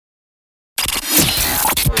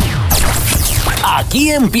Aquí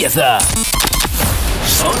empieza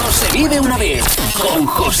Solo se vive una vez con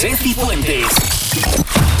José Cifuentes.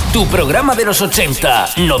 Tu programa de los 80,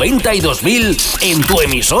 90 y 2000 en tu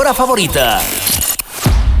emisora favorita.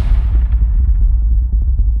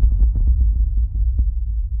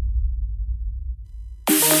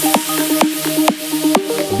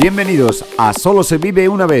 Bienvenidos a Solo se vive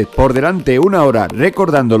una vez, por delante una hora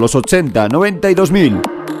recordando los 80, 90 y 2000.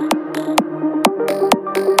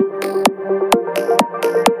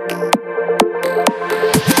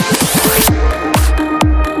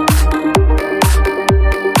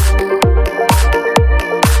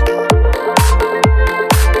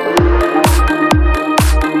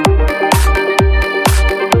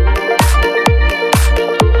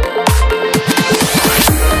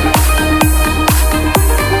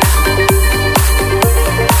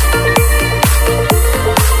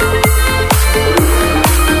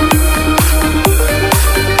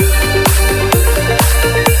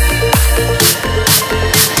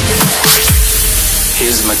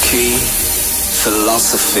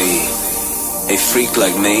 Philosophy. A freak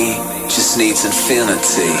like me just needs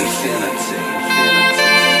infinity.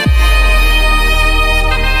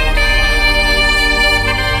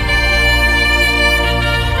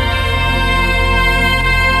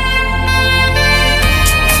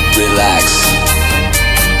 Relax.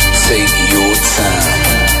 Take your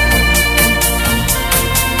time.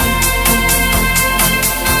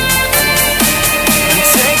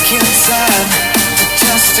 Take your time.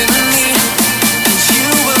 Just in me.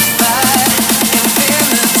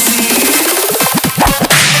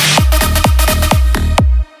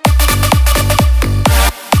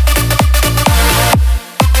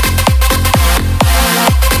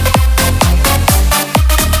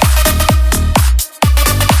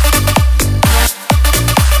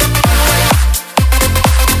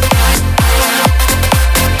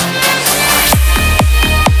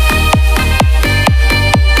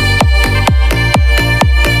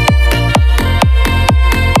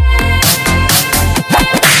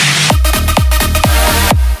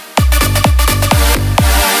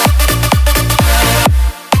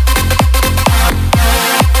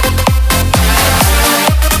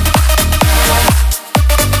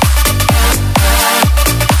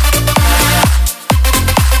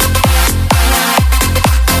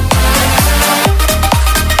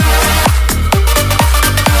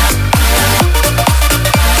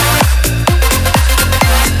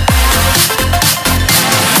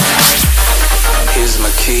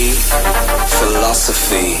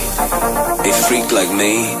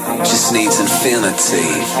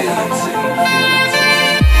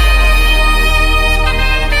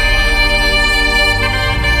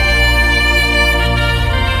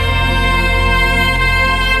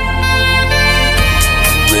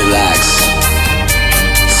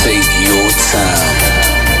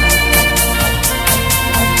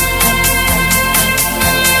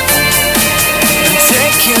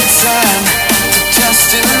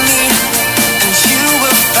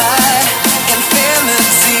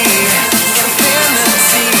 Infinity,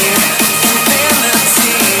 infinity, infinity.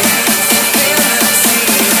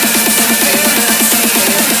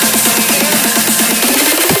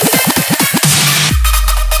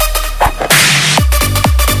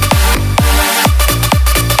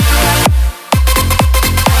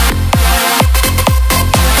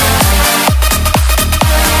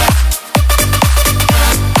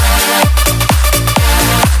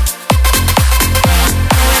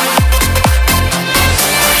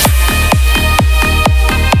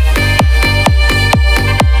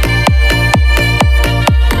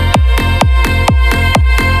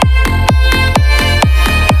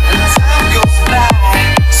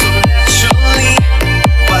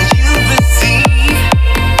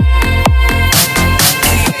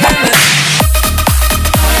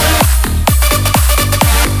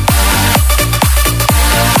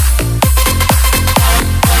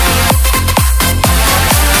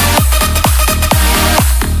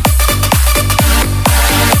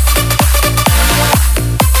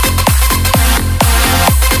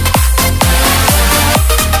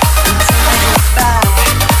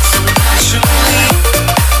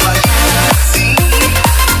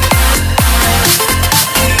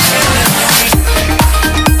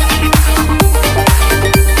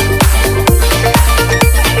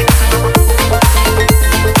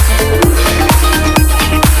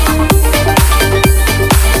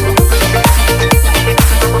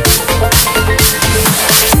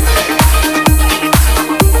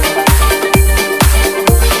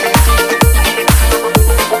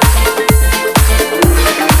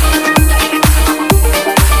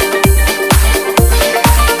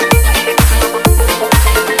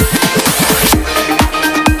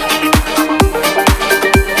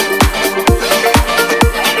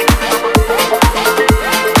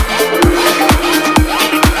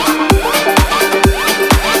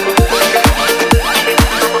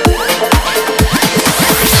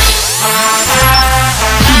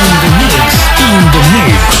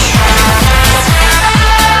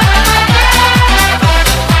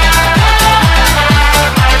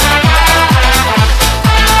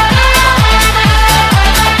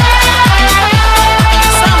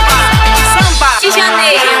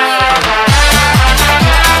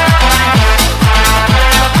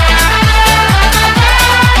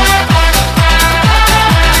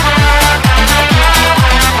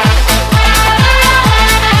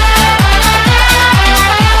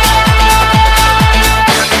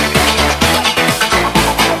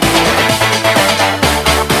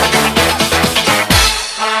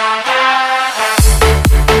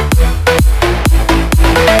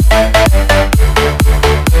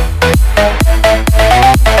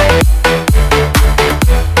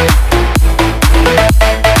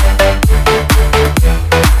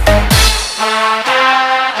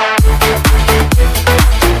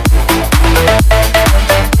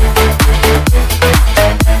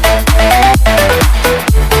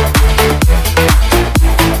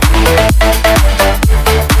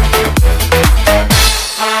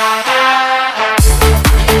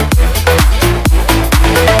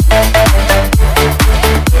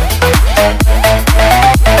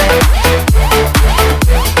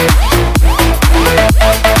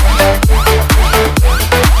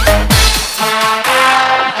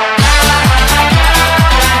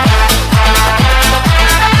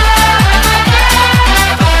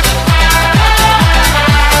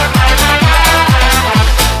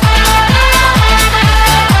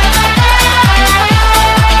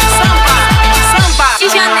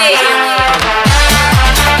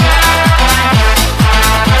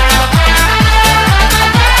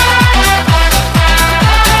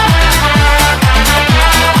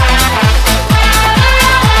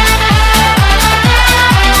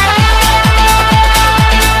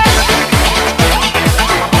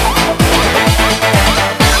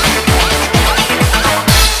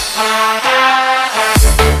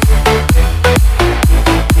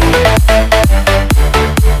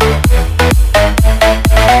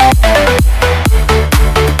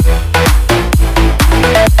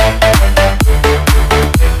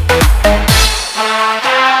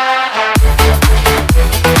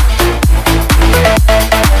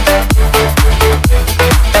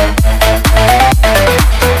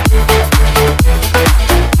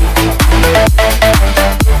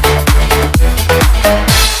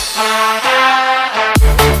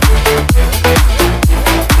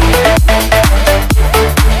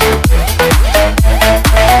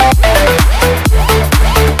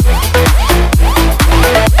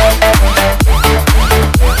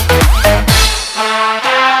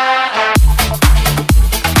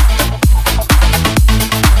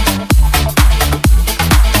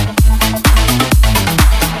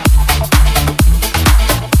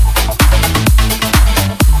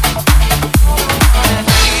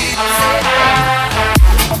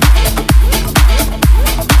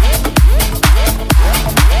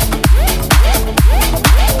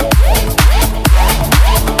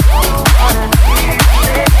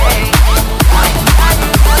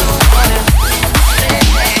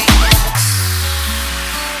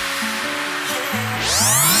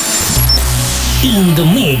 the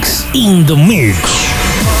mix, in the mix.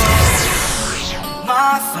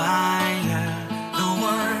 My fire, the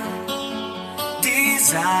one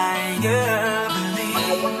desire,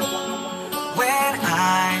 believe when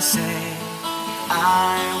I say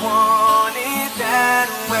I want it that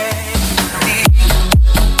way. We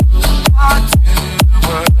are two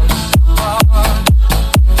worlds apart,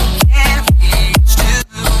 can't reach too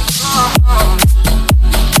far.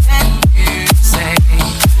 When you say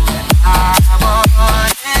that I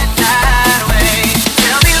want it that way,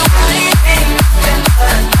 tell me why ain't nothing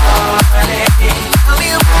but heartache. Tell me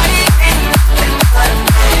why ain't nothing but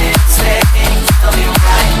mistake. Tell me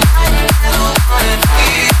why I never wanna be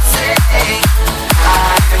safe. I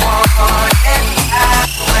want it that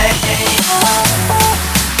way.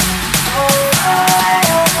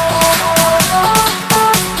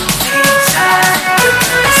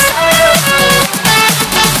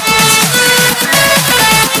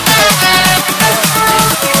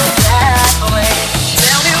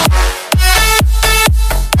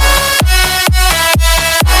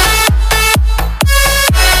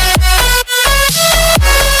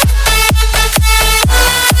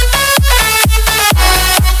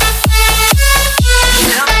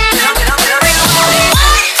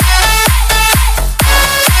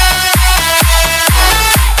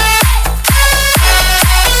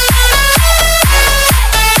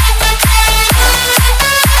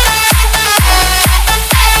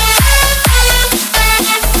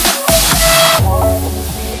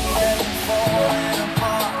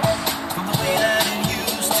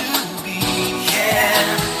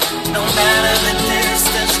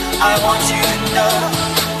 I want you to know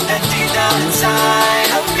that deep down inside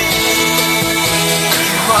of me,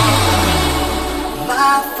 you are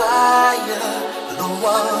my fire, the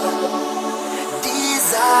one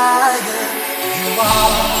desire. You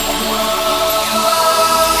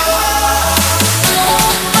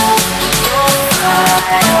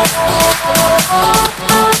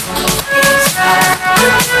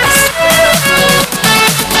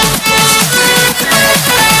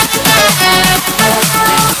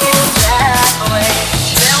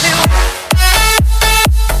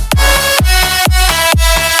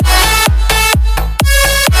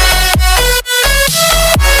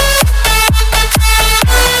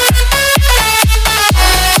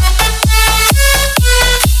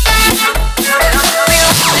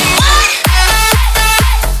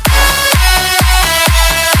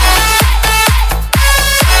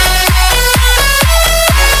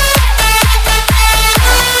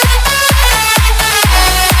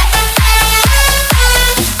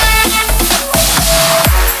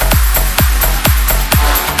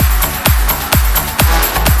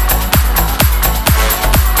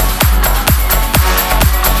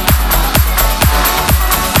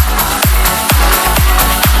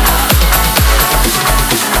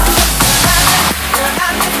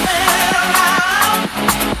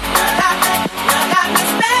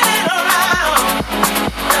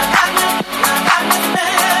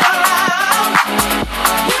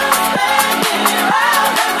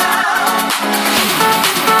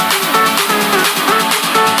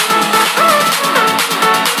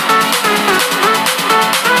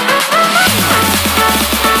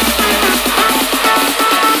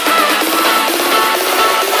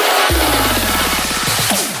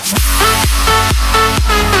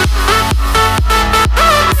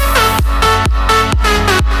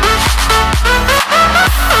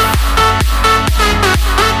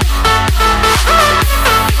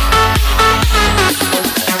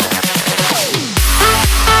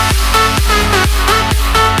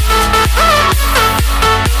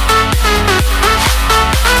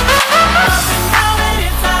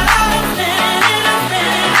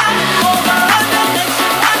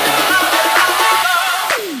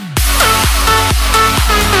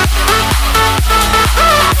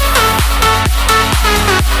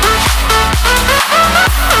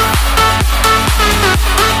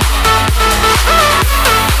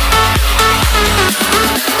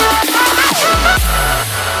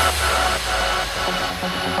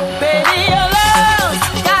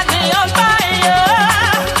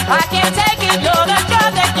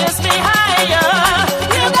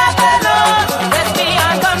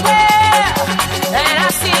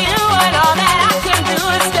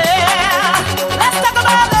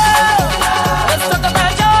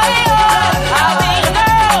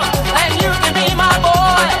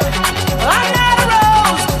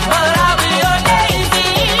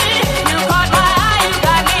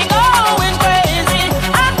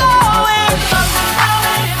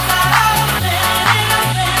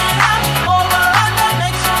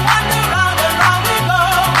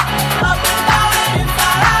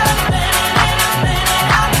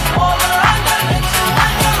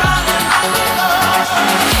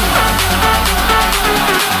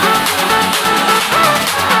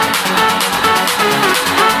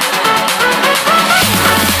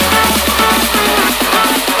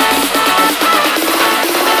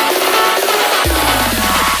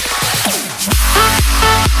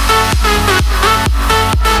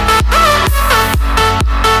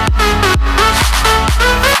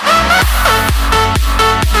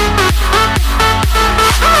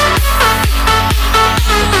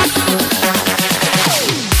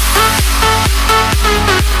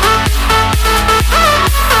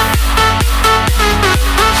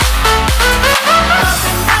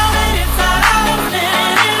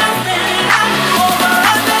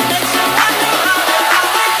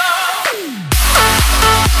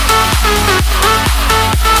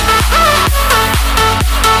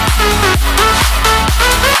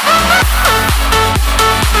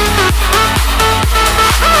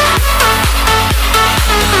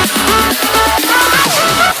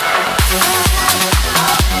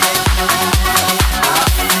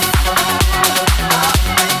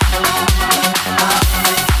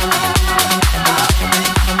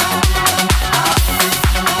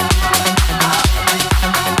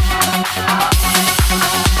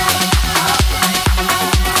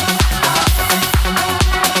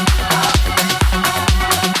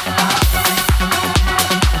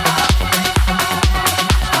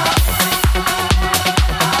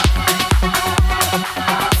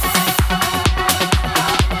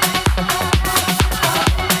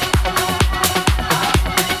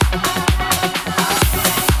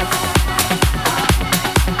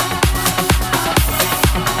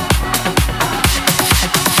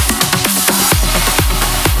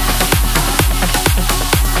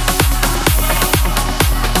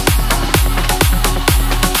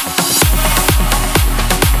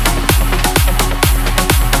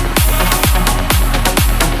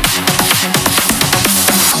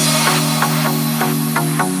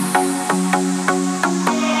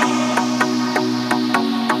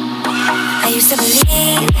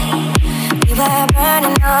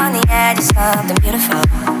on the edge of something beautiful,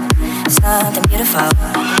 something beautiful.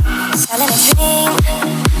 Selling a dream,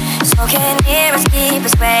 so can hear us, keep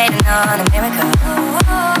us waiting on a miracle,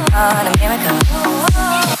 on a miracle.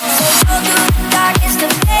 So go through the darkest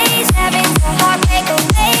of days, having the heartbreak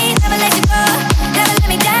away. Never let you go, never let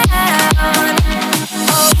me down.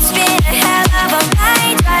 Oh, it's been a hell of a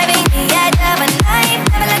ride, driving the edge of a knife.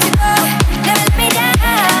 Never let you go, never let me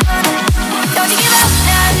down. Don't you give up,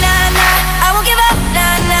 nah, nah, nah. I won't give up,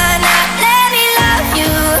 nah, nah, nah. Let me love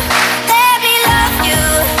you, let me love you.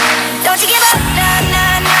 Don't you give up, nah,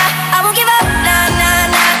 nah, nah. I won't give up, nah,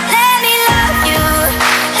 nah, nah. Let me love you,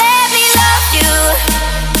 let me love you.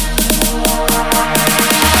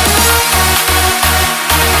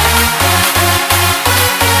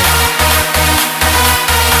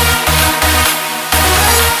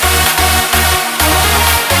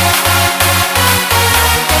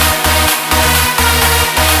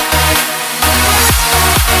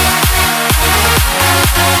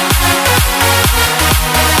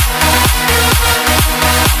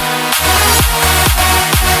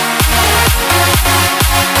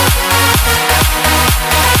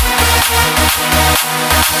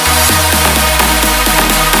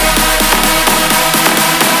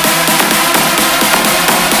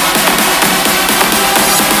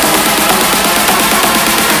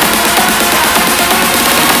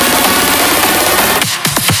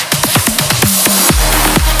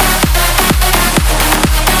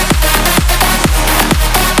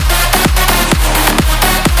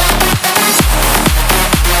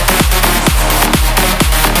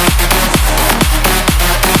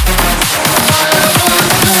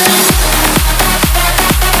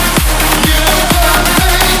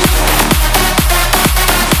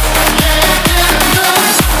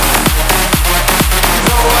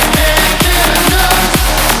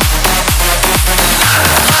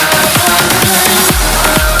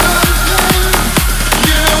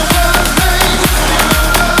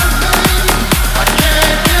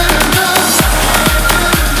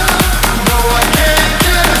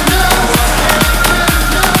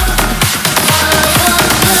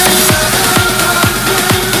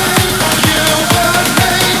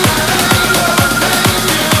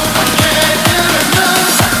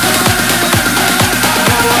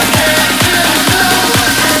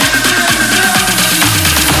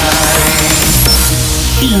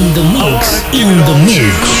 In the mix, in the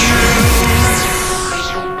mix.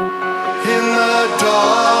 In the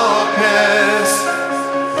darkness,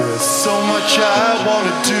 there's so much I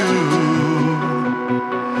wanna do.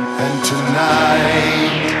 And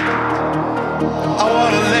tonight, I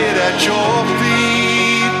wanna lay it at your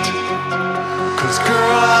feet. 'Cause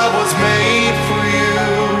girl, I was made for you.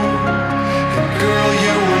 And girl,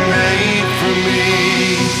 you were made for me.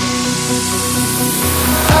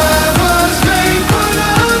 I was made for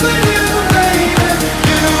loving you, baby.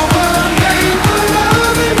 You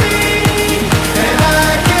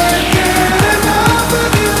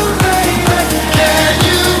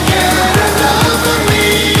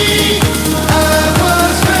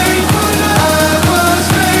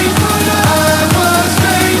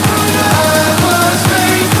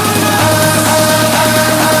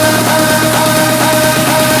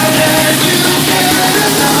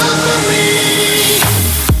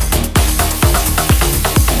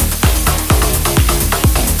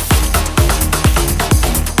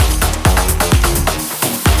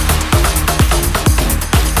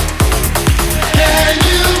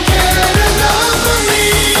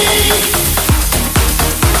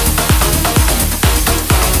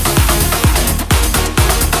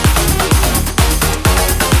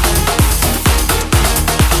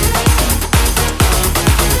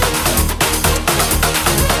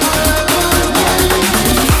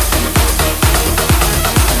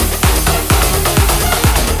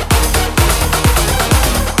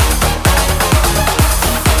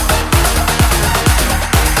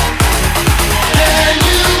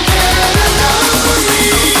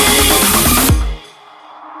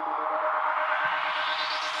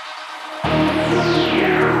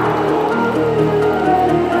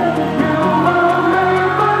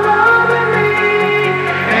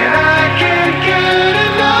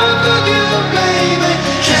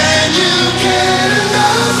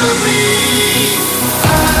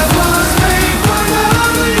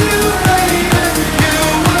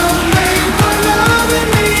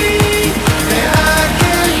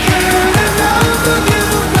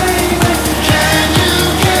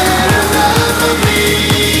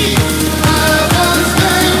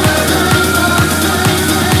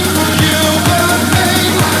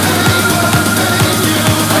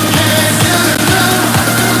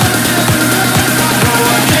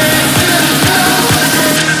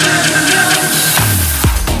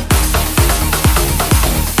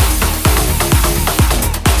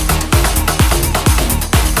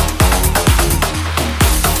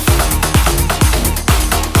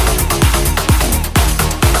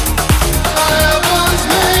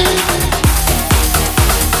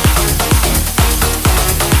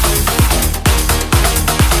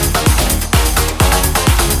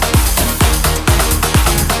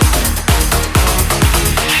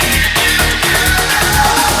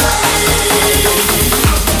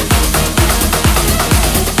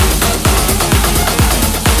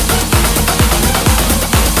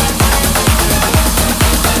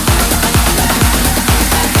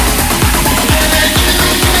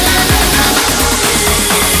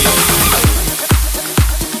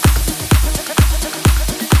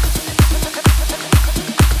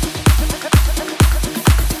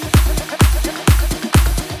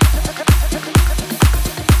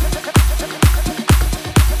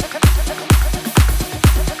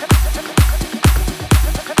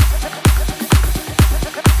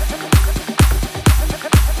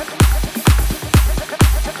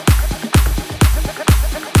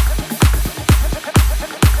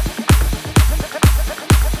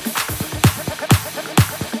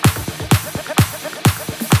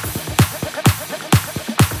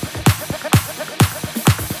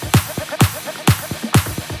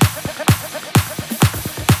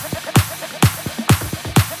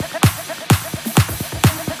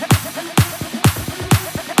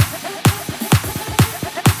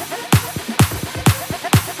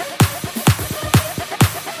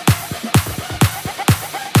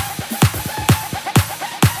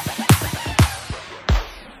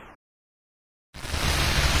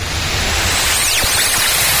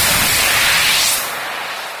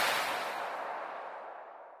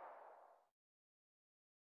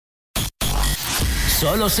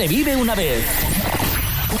Solo se vive una vez.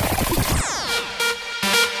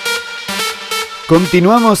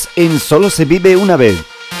 Continuamos en Solo se vive una vez.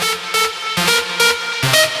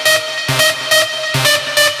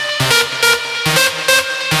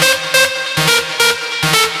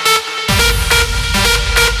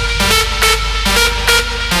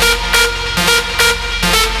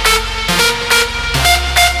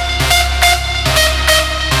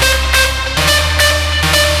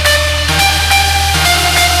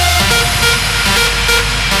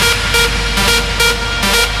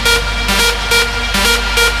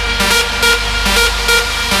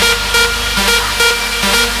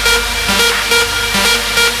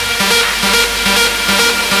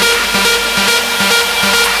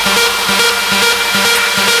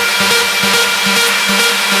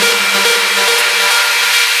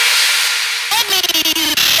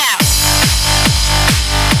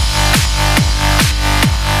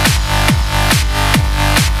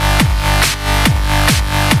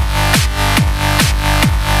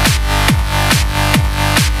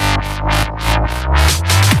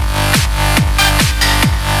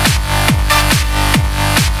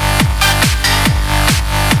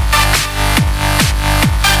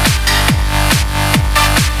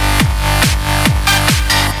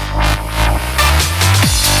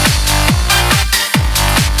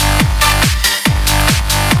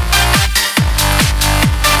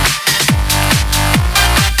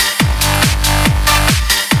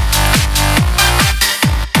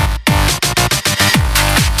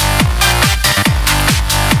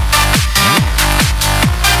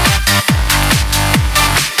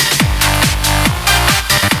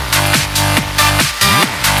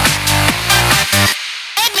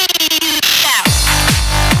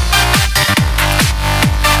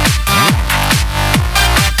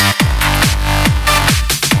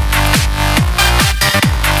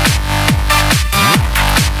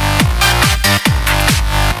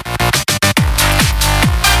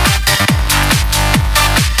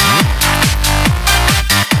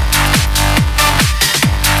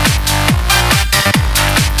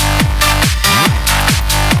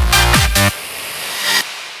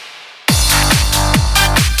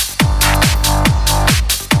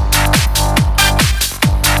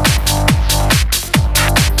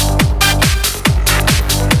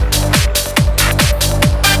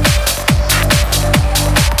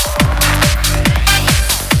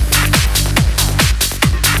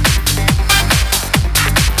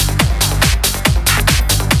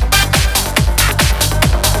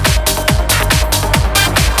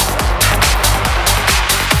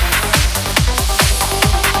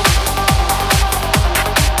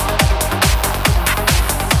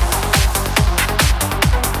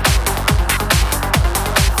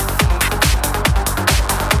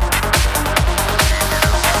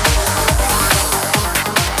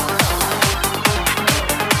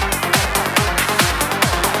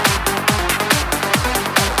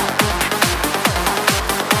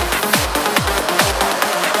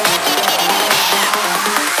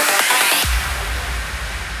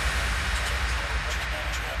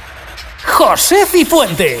 José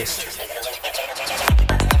Cifuentes.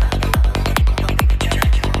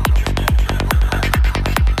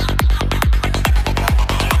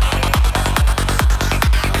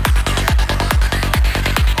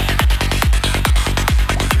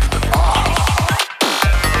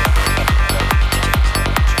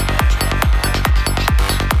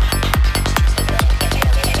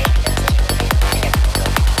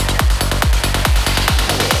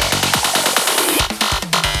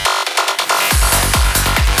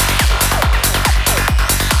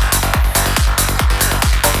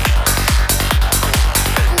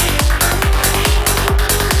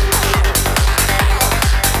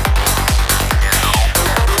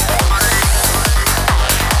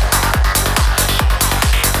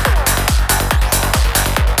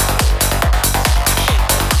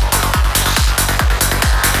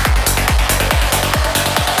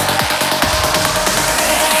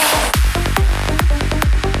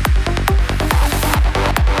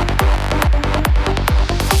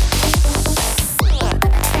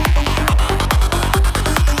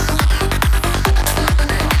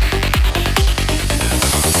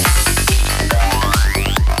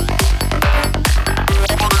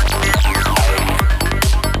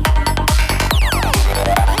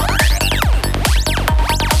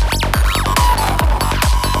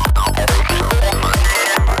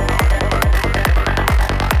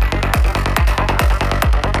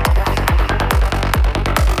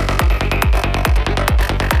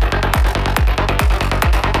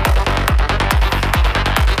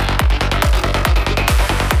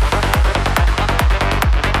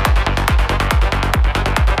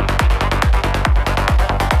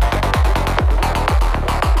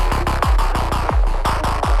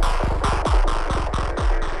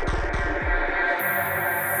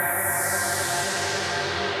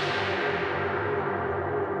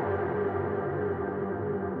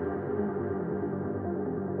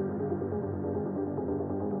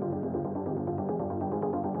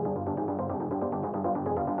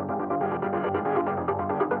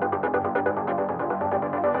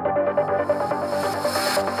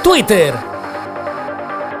 Twitter,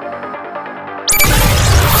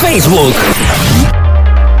 Facebook,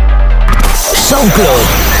 SoundCloud,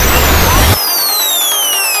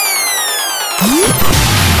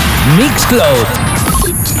 Mixcloud,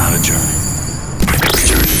 It's not a journey. The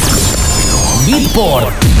journey is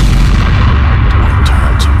Beatport,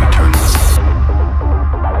 turns and we turn with it.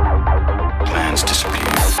 Plans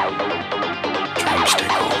disappear. Dreams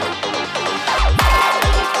take over.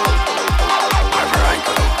 Wherever I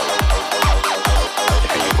go,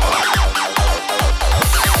 there you are.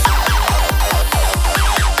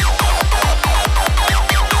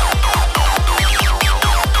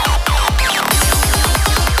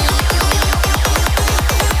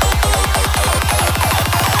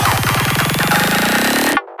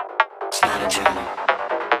 It's not a journey.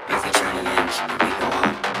 If the journey ends, we go on.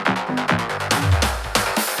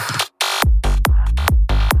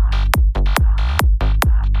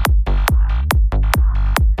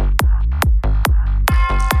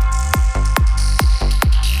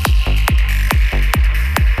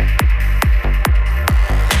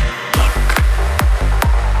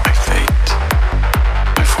 My fate,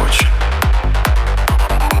 my fortune.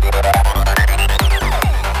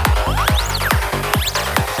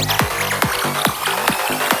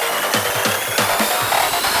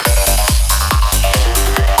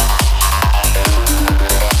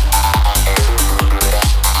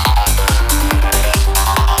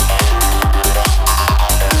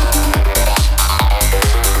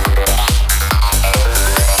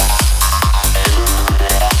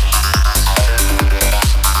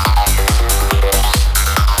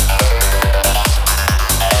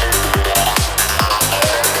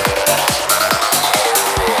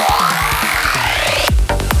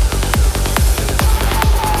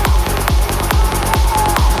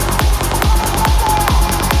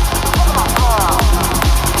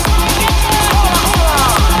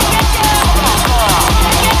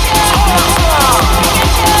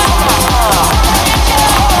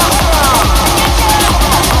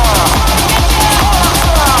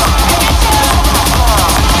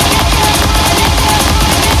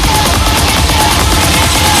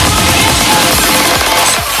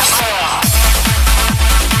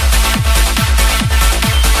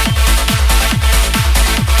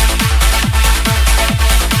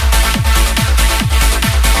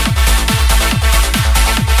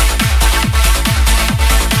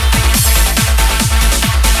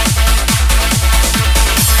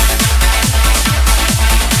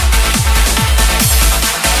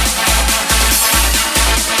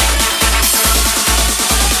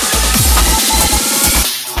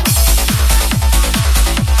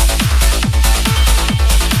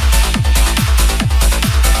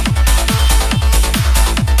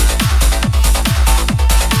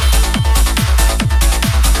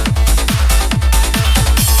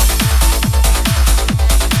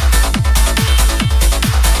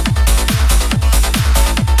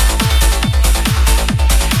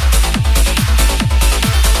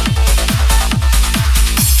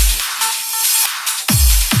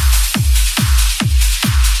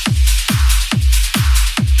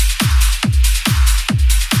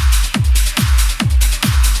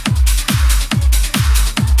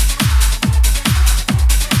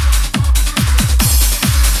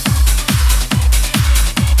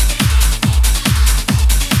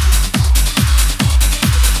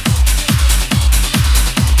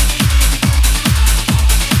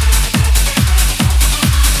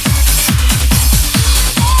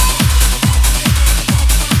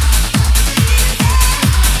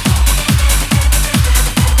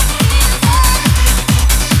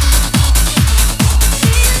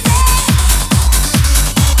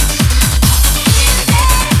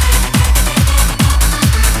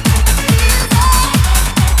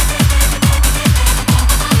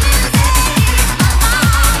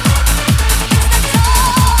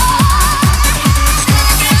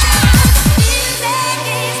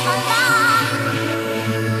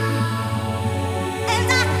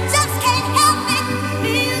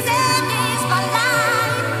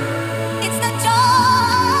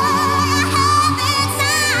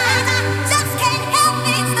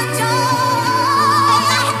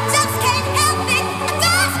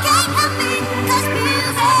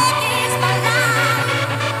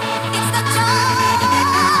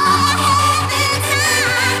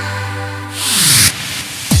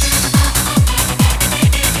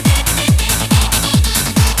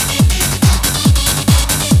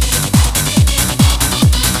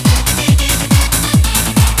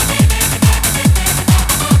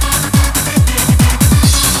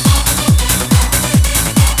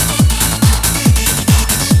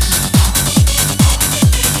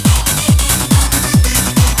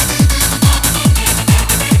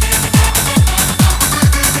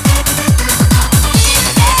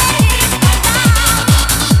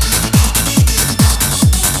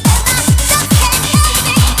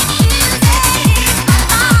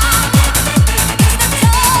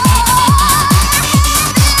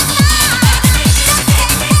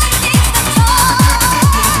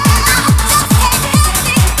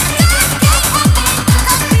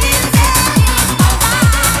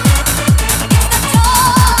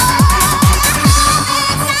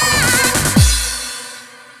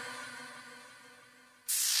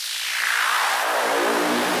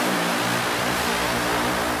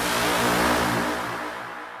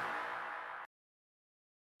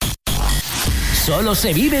 Solo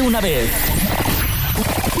se vive una vez.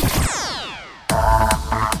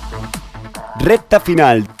 Recta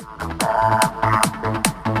final.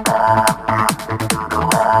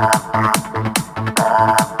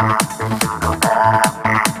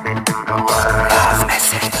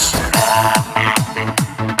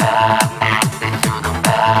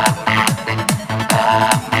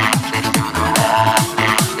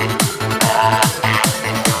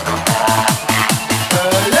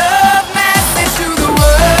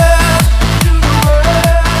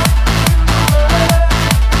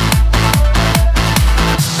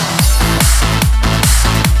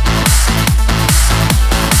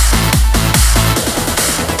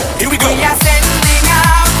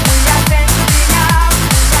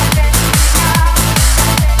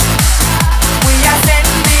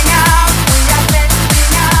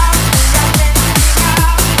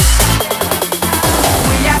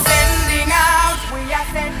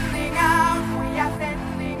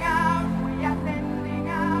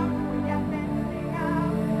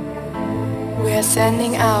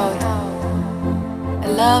 Sending out a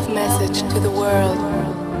love message to the world.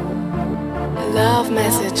 A love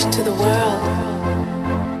message to the world.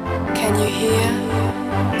 Can you hear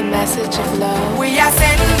the message of love? We are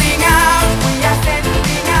sending out, we are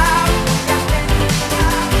sending out,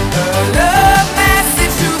 a love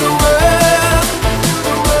message to the world,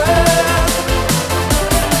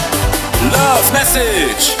 Love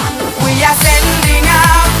message. We are sending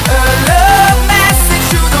out a love message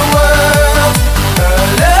to the world. A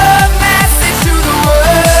love message to the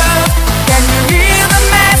world. Can you hear the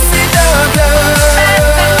message of love?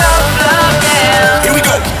 Message of love, yeah. Here we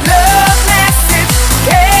go. Love message,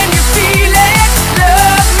 can you feel it?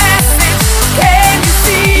 Love message, can you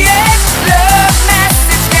see it? Love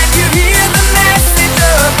message, can you hear the message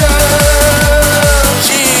of love?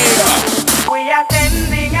 Yeah. We are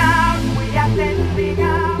sending out, we are sending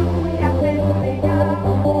out, we are sending out.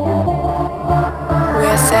 We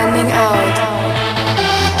are sending out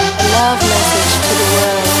a love message to the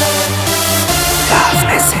world. Love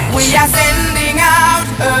message. We are sending out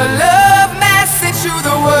a love message to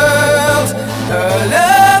the world. A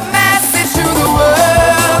love message to the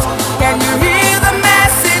world. Can you hear the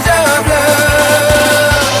message of love?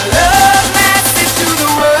 Love message to the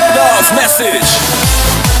world. Love message.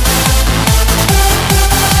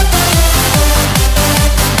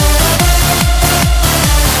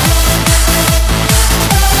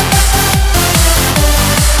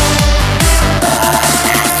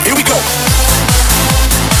 Here we go.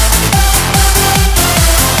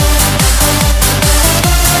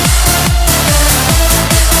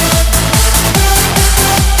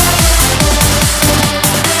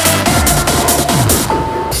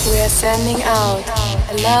 We are sending out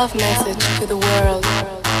a love message to the world.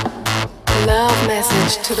 A love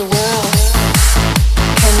message to the world.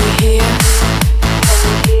 Can you hear?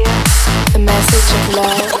 The message of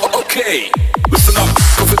love? Okay, listen up,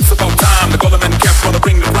 cause it's about time. The government kept gonna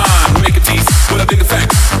bring the rhyme. Make it tease with a big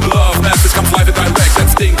effect. The love message comes live and direct.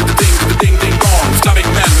 Let's ding to the ding to the ding ding dong. Starving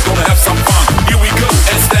men, gonna have some fun. Here we go,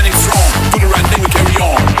 and standing strong. Do the right thing, we carry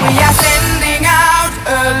on. We are sending out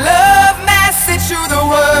a love message to the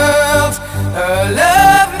world. A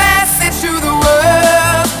love message to the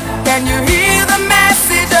world. Can you hear the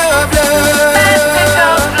message of love? Message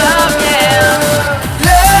of love, yeah.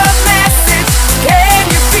 Love message, can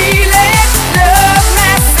you feel it? Love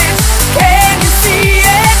message, can you see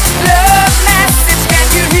it? Love message, can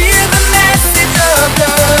you hear the message of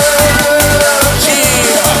love?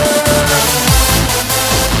 Yeah.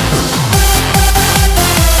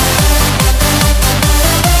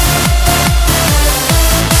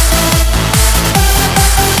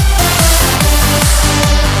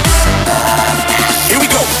 Here we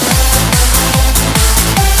go.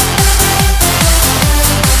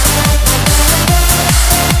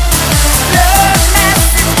 Love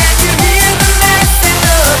message, can you hear the message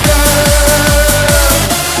of love?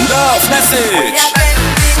 Love message.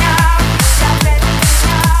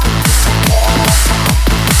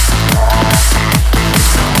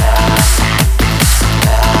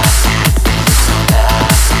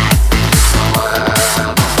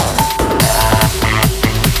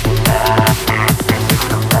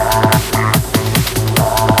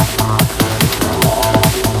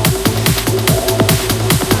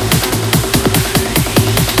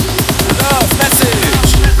 Love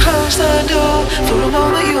message. Close the door for a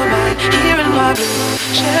moment, you and I here in my blue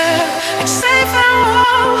chair. It's safe and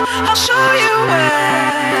warm, I'll show you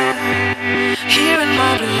where. Here in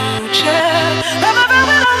my blue chair, wrap my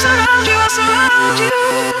velvet arms around you, I'll surround you.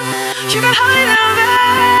 You can hide down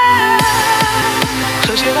there.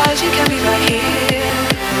 Close your eyes, you can be right here.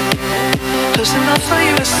 close enough for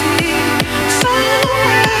you to see.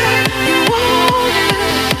 Somewhere you want it,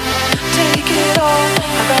 take it all.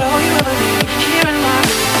 I got all you ever need here in my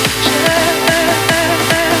room.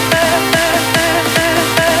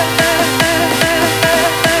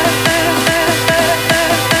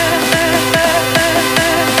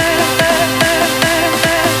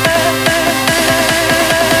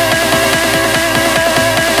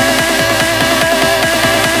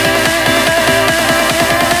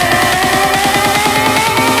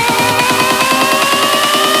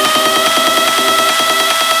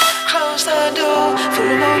 Close the door for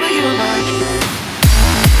a moment, you and I.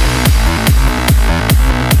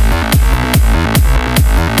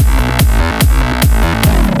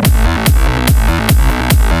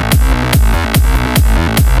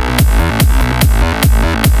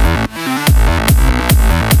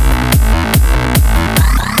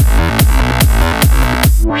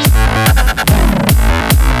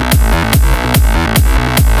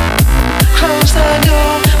 Close the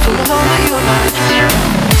door for a moment, you and I.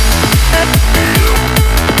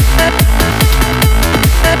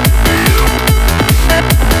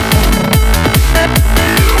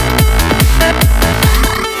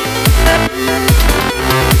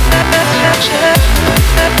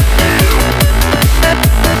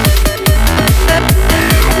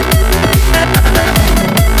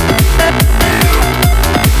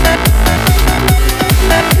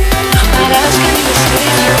 I'm not asking you to stay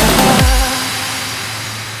forever.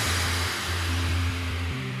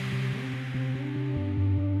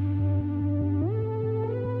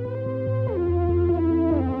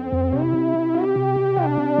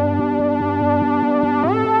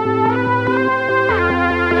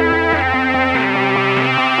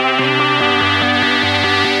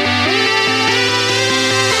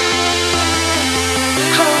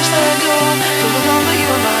 Close the door for a moment, you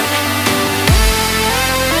and I.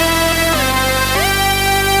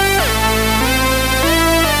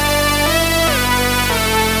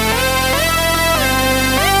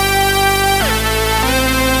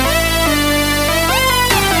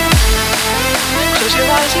 Close your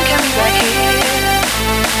eyes and get me back here,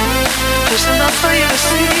 close enough for you to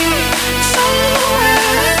see.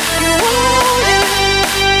 Somewhere you want it,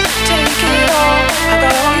 take it all. I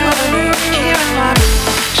got all you ever need here in my room.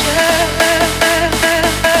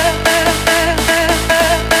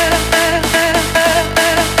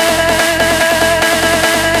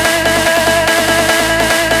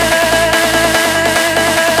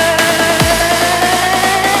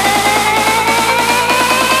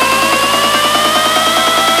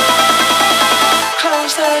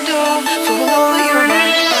 Close the door for a moment, you and I.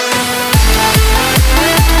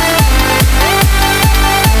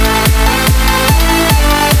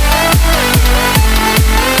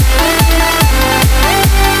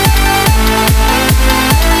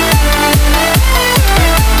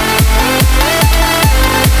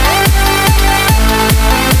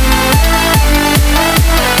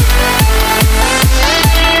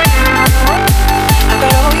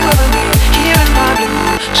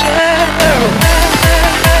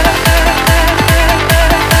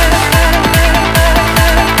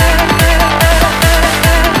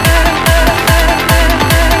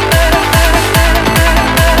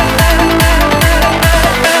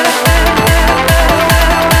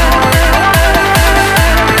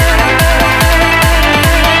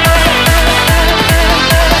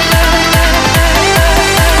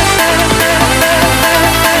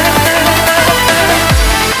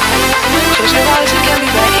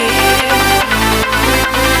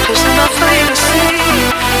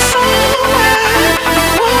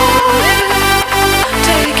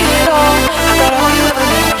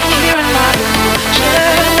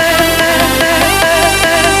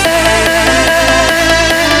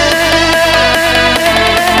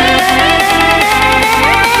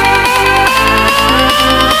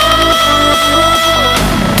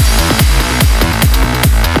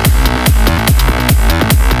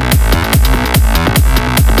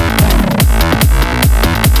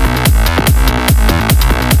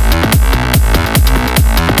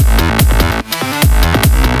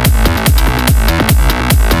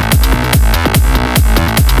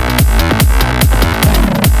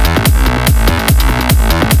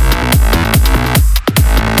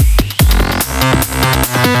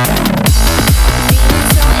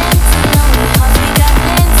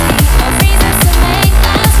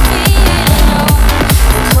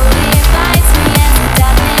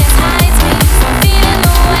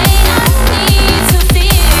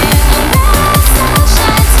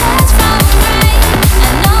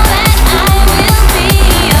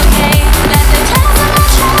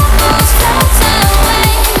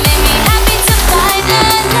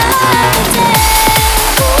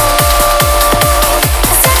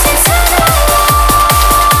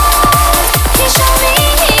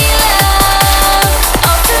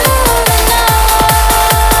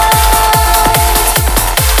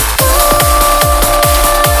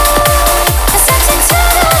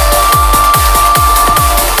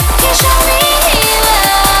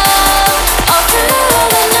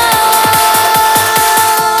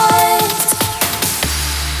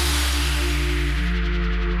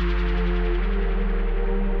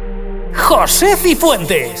 José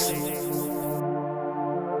Cifuentes.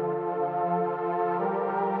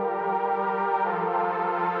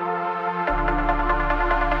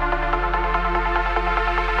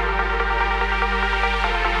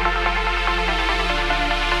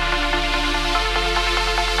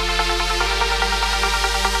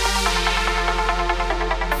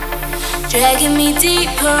 Dragging me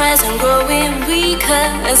deeper as I'm growing weaker.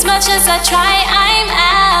 As much as I try, I'm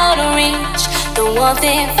out of reach. The one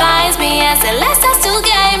thing finds me as the last has to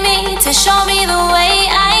guide me, to show me the way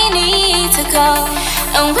I need to go.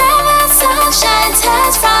 And when the sunshine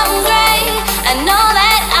turns from gray, I know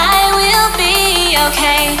that I will be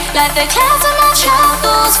okay. Like the clouds of my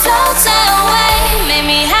troubles float away, made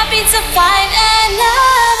me happy to find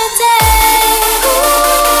another day.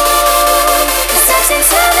 Ooh, searching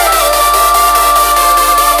to the light,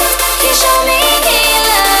 you show me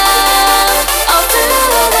love all through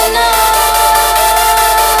the night.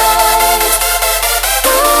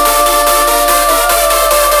 Ooh,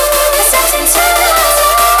 searching to the light,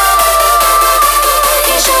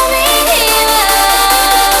 you show me love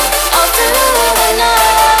all through the night.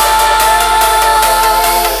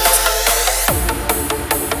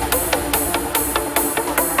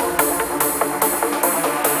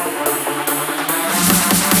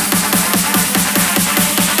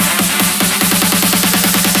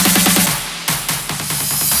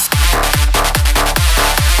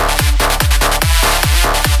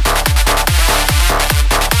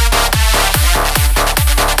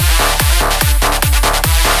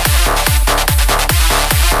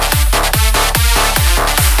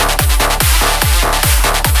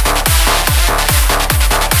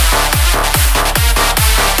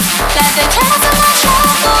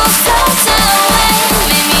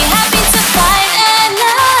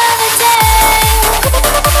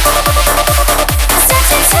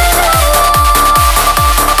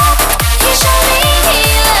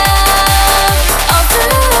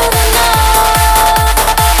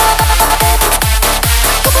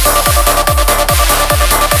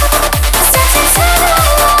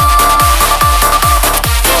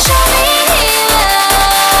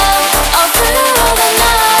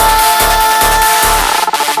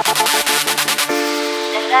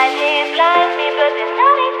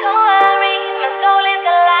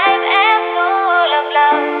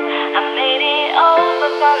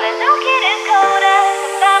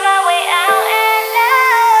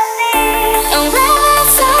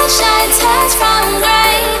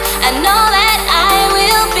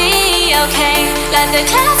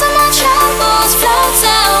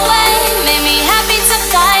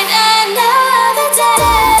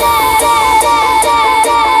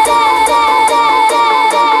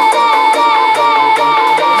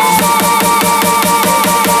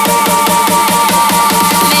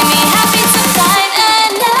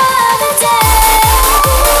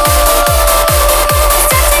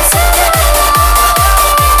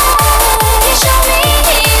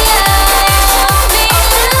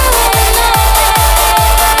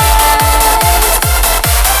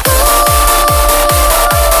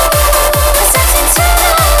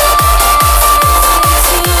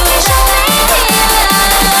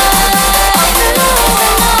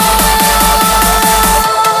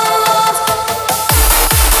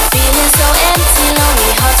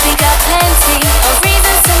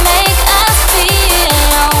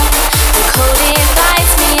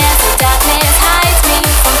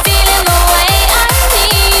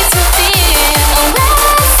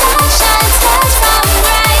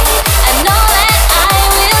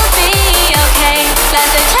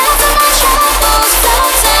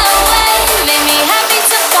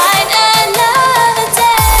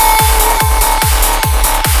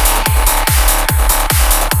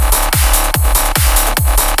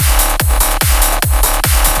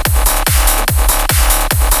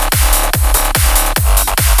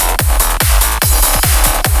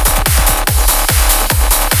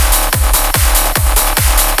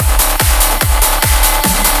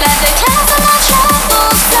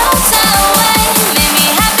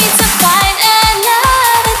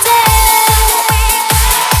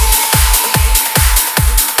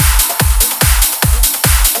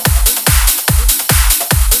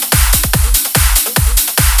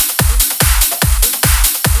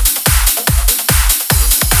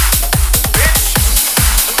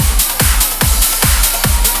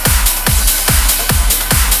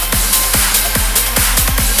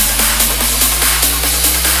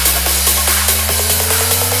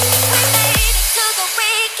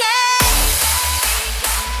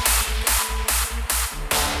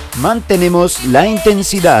 Mantenemos la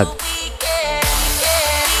intensidad.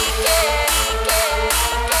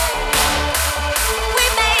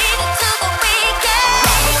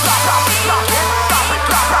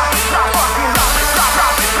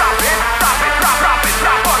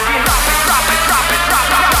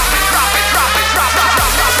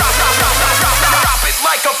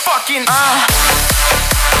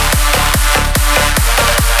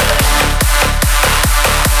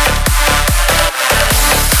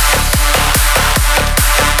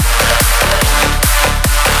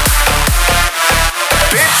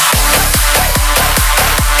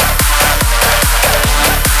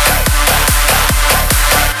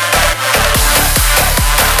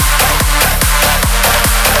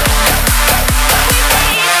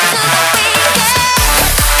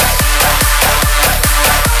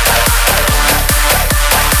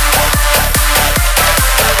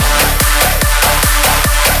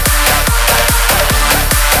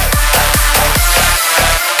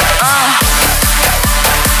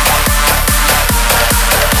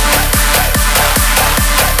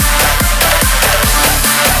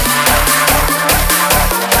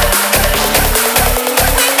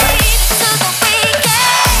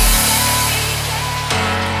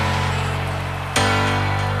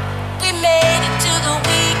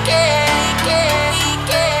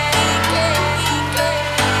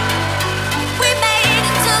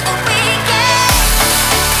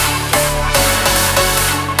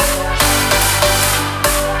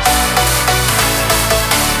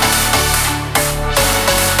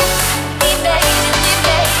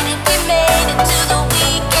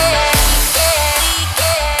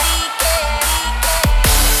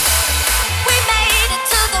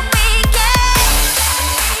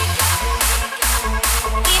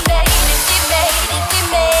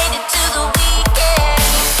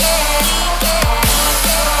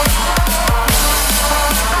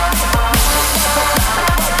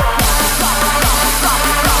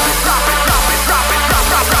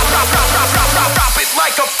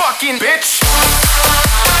 fucking bitch.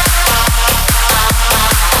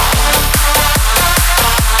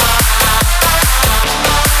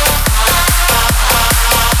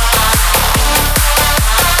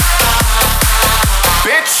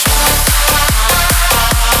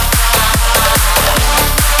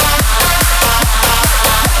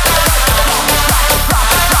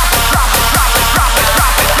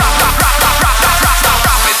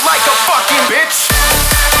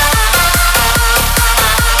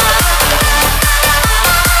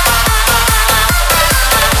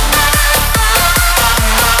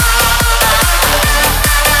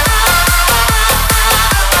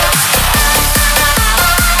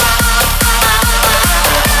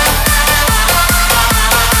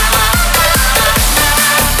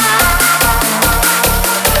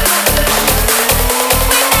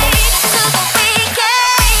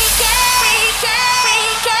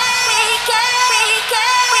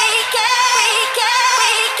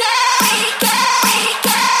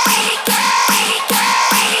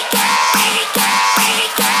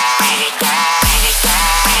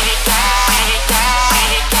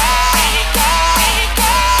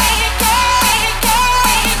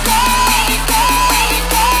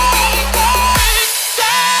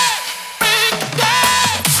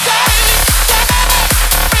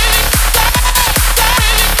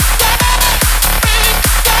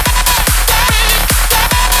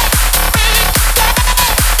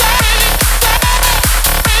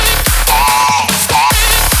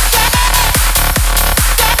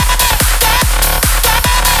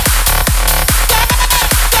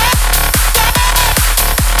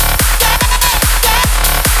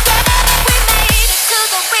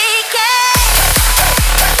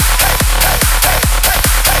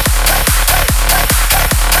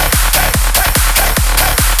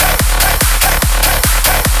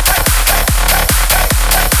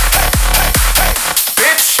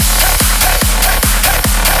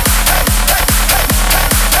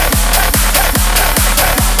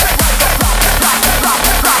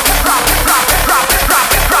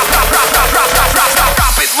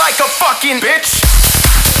 Bitch.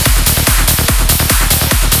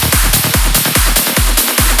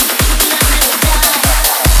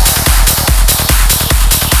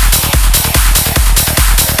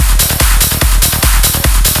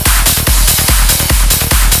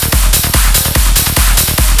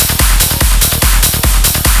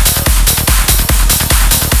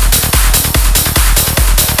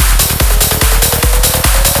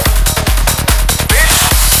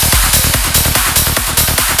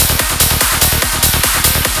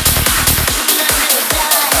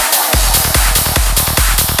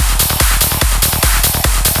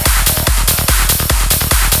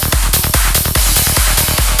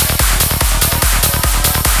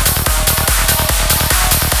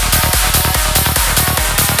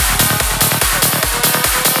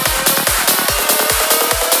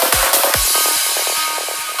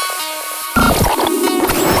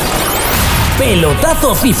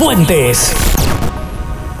 Pelotazo Cifuentes.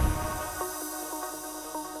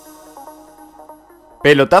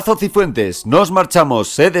 Pelotazo Cifuentes, nos marchamos.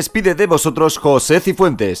 Se despide de vosotros José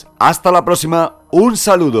Cifuentes. Hasta la próxima, un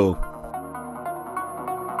saludo.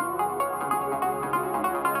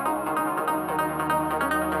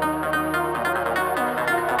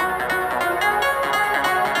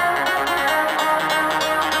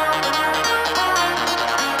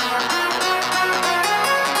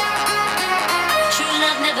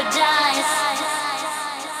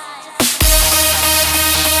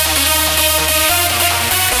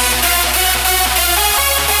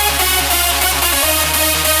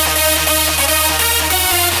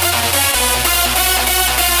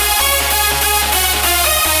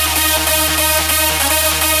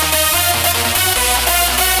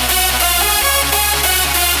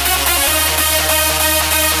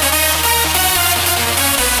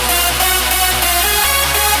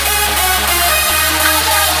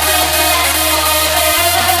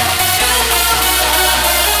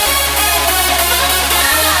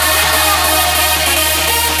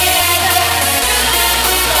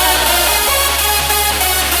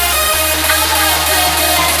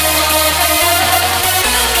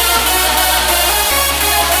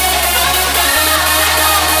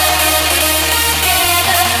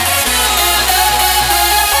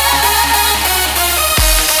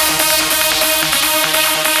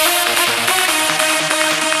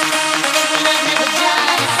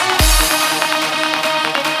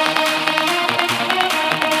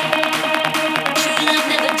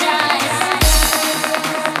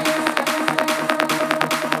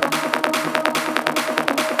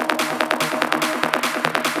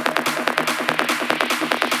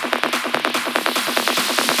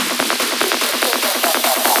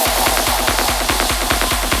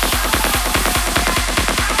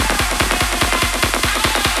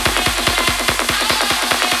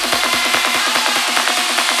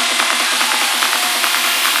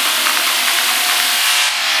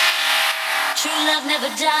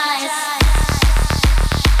 dies.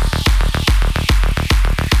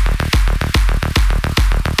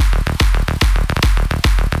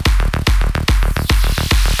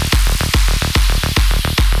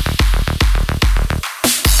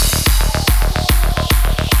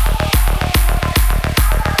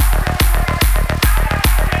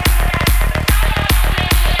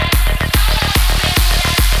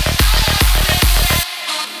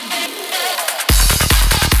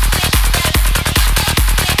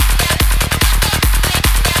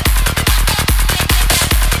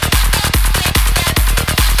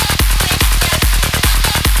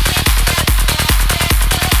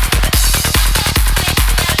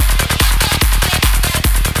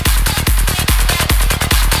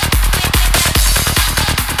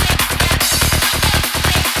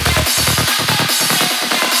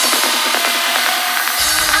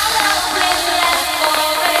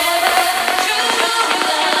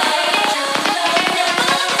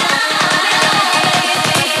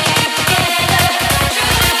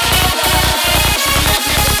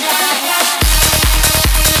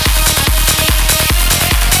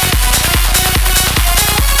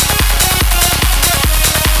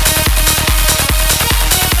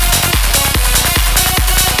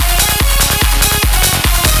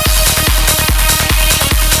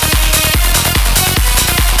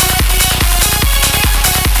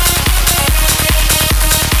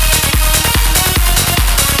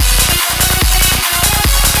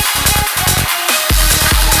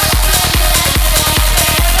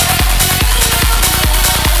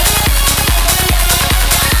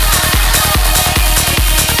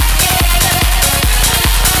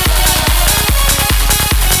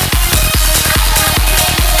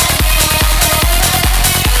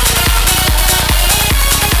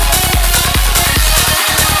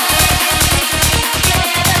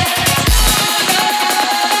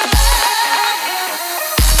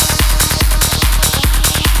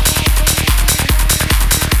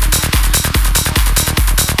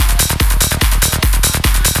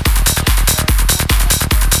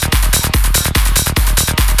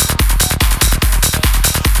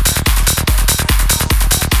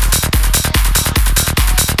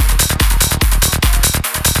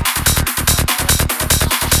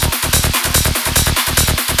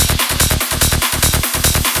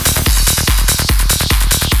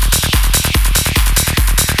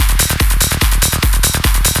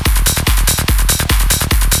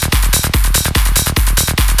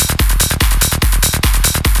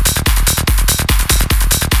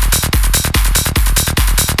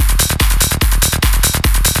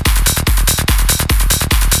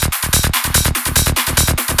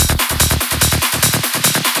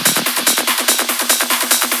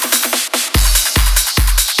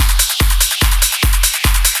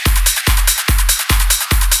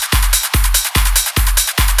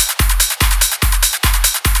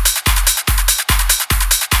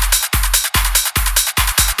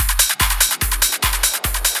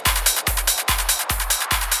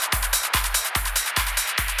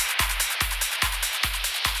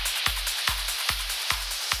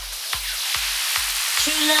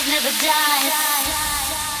 True love never dies.